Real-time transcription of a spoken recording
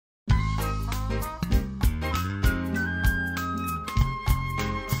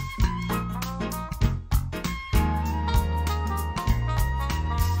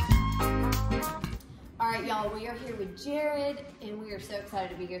are here with Jared, and we are so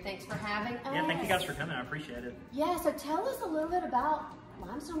excited to be here. Thanks for having us. Yeah, thank you guys for coming. I appreciate it. Yeah, so tell us a little bit about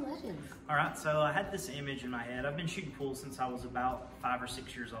Limestone Legends. All right, so I had this image in my head. I've been shooting pool since I was about 5 or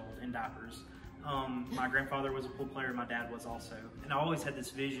 6 years old in diapers. My grandfather was a pool player, my dad was also. And I always had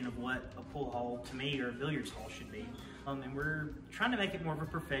this vision of what a pool hall, to me, or a billiards hall should be. And we're trying to make it more of a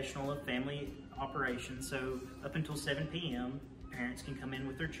professional, a family operation. So up until 7 p.m., parents can come in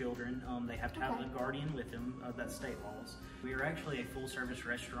with their children. They have to have a guardian with them. That's state laws. We are actually a full-service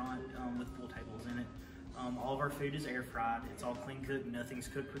restaurant with pool tables in it. All of our food is air fried. It's all clean cooked. Nothing's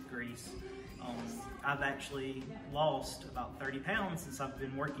cooked with grease. I've actually lost about 30 pounds since I've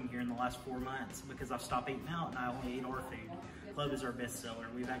been working here in the last 4 months because I've stopped eating out and I only eat our food. Club is our best seller.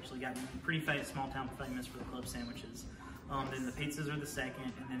 We've actually gotten pretty small town famous for the club sandwiches. Then the pizzas are the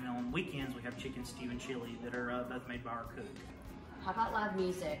second, and then on weekends we have chicken stew and chili that are both made by our cook. How about live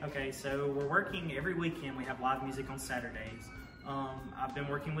music? Okay, so we're working every weekend. We have live music on Saturdays. I've been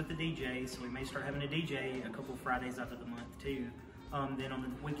working with the DJ, so we may start having a DJ a couple Fridays out of the month too. Then on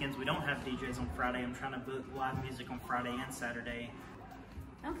the weekends we don't have DJs on Friday. I'm trying to book live music on Friday and Saturday.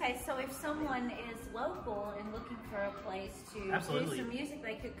 Okay, so if someone is local and looking for a place to do some music,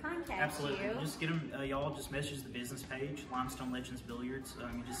 they could contact you. Just get them, y'all just message the business page, Limestone Legends Billiards.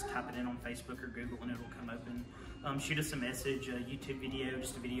 You just type it in on Facebook or Google and it'll come open. Shoot us a message, a YouTube video,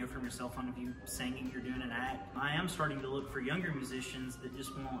 just a video from your cell phone of you singing, you're doing an act. I am starting to look for younger musicians that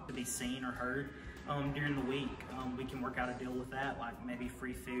just want to be seen or heard during the week. We can work out a deal with that, like maybe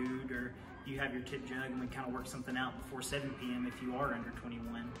free food, or you have your tip jug and we kind of work something out before 7 p.m. if you are under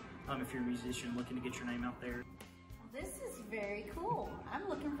 21, if you're a musician looking to get your name out there. This is very cool. I'm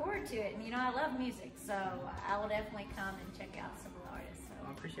looking forward to it. And you know, I love music, so I will definitely come and check out some of the artists. So.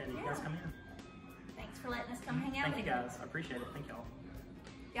 I appreciate it. You guys come in. Thanks for letting us come hang out Thank with you guys. I appreciate it. Thank y'all.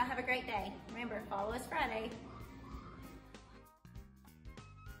 Y'all have a great day. Remember, follow us Friday.